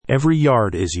Every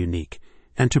yard is unique,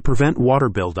 and to prevent water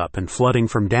buildup and flooding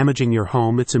from damaging your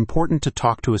home, it's important to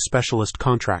talk to a specialist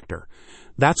contractor.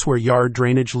 That's where Yard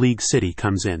Drainage League City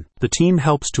comes in. The team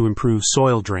helps to improve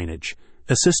soil drainage,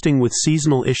 assisting with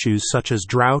seasonal issues such as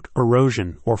drought,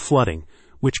 erosion, or flooding,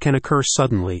 which can occur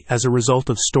suddenly as a result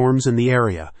of storms in the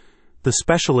area. The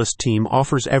specialist team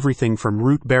offers everything from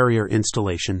root barrier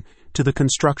installation to the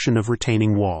construction of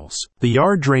retaining walls. The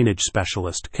yard drainage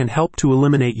specialist can help to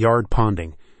eliminate yard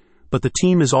ponding, but the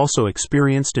team is also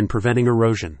experienced in preventing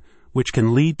erosion, which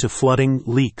can lead to flooding,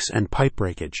 leaks, and pipe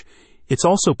breakage. It's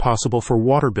also possible for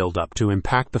water buildup to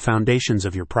impact the foundations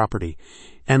of your property,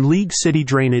 and League City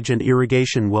Drainage and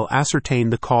Irrigation will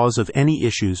ascertain the cause of any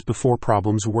issues before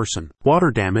problems worsen.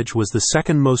 Water damage was the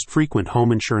second most frequent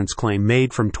home insurance claim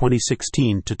made from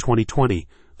 2016 to 2020,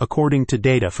 according to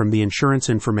data from the Insurance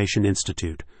Information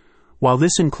Institute. While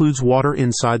this includes water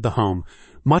inside the home,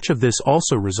 much of this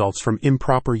also results from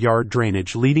improper yard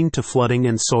drainage leading to flooding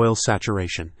and soil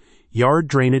saturation. Yard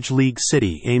Drainage League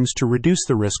City aims to reduce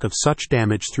the risk of such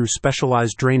damage through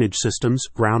specialized drainage systems,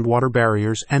 groundwater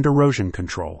barriers, and erosion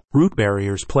control. Root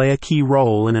barriers play a key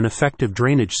role in an effective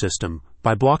drainage system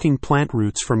by blocking plant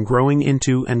roots from growing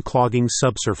into and clogging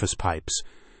subsurface pipes.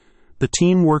 The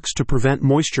team works to prevent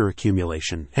moisture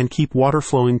accumulation and keep water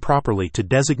flowing properly to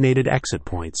designated exit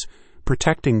points,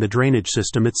 protecting the drainage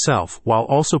system itself while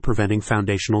also preventing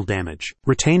foundational damage.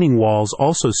 Retaining walls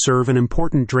also serve an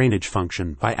important drainage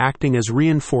function by acting as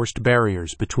reinforced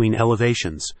barriers between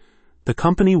elevations. The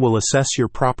company will assess your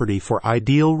property for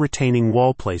ideal retaining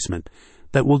wall placement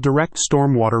that will direct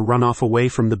stormwater runoff away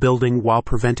from the building while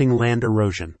preventing land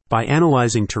erosion. By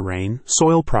analyzing terrain,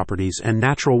 soil properties, and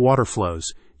natural water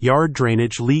flows, Yard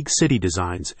Drainage League City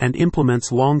designs and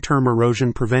implements long-term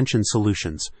erosion prevention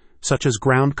solutions, such as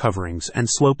ground coverings and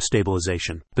slope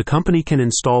stabilization. The company can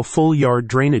install full yard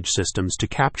drainage systems to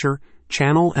capture,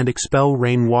 channel, and expel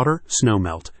rainwater,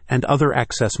 snowmelt, and other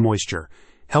excess moisture,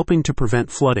 helping to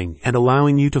prevent flooding and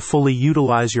allowing you to fully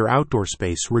utilize your outdoor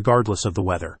space regardless of the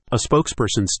weather. A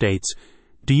spokesperson states,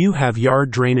 "Do you have yard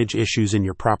drainage issues in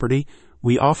your property?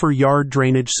 We offer yard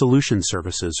drainage solution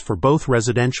services for both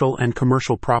residential and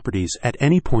commercial properties at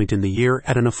any point in the year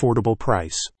at an affordable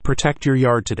price. Protect your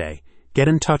yard today. Get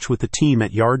in touch with the team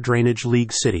at Yard Drainage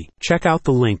League City." Check out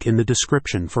the link in the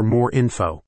description for more info.